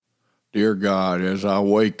Dear God, as I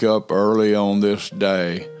wake up early on this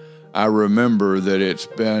day, I remember that it's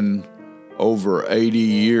been over 80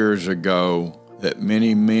 years ago that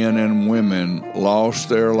many men and women lost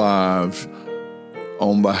their lives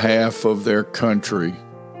on behalf of their country,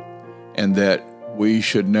 and that we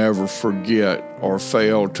should never forget or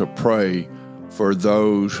fail to pray for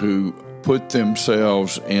those who put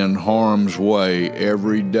themselves in harm's way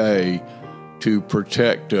every day to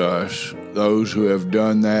protect us, those who have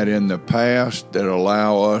done that in the past that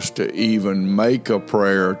allow us to even make a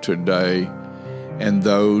prayer today, and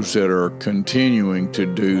those that are continuing to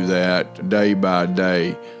do that day by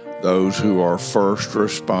day, those who are first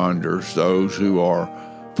responders, those who are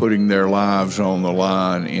putting their lives on the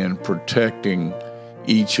line in protecting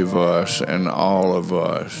each of us and all of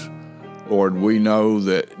us. Lord, we know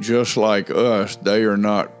that just like us, they are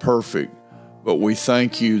not perfect, but we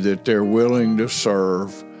thank you that they're willing to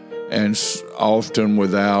serve, and often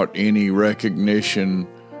without any recognition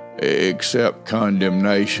except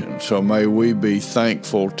condemnation. So may we be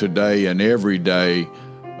thankful today and every day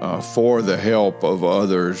for the help of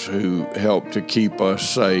others who help to keep us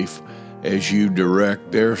safe as you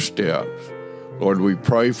direct their steps. Lord, we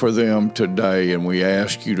pray for them today, and we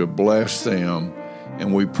ask you to bless them,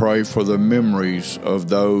 and we pray for the memories of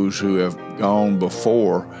those who have gone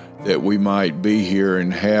before, that we might be here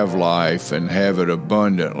and have life and have it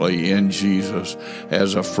abundantly in Jesus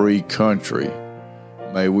as a free country.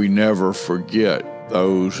 May we never forget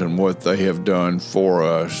those and what they have done for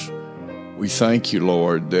us. We thank you,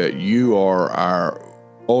 Lord, that you are our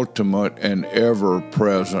ultimate and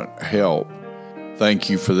ever-present help.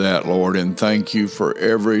 Thank you for that, Lord, and thank you for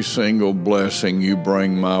every single blessing you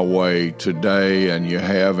bring my way today and you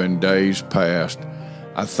have in days past.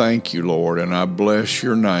 I thank you, Lord, and I bless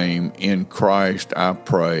your name. In Christ I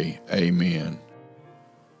pray. Amen.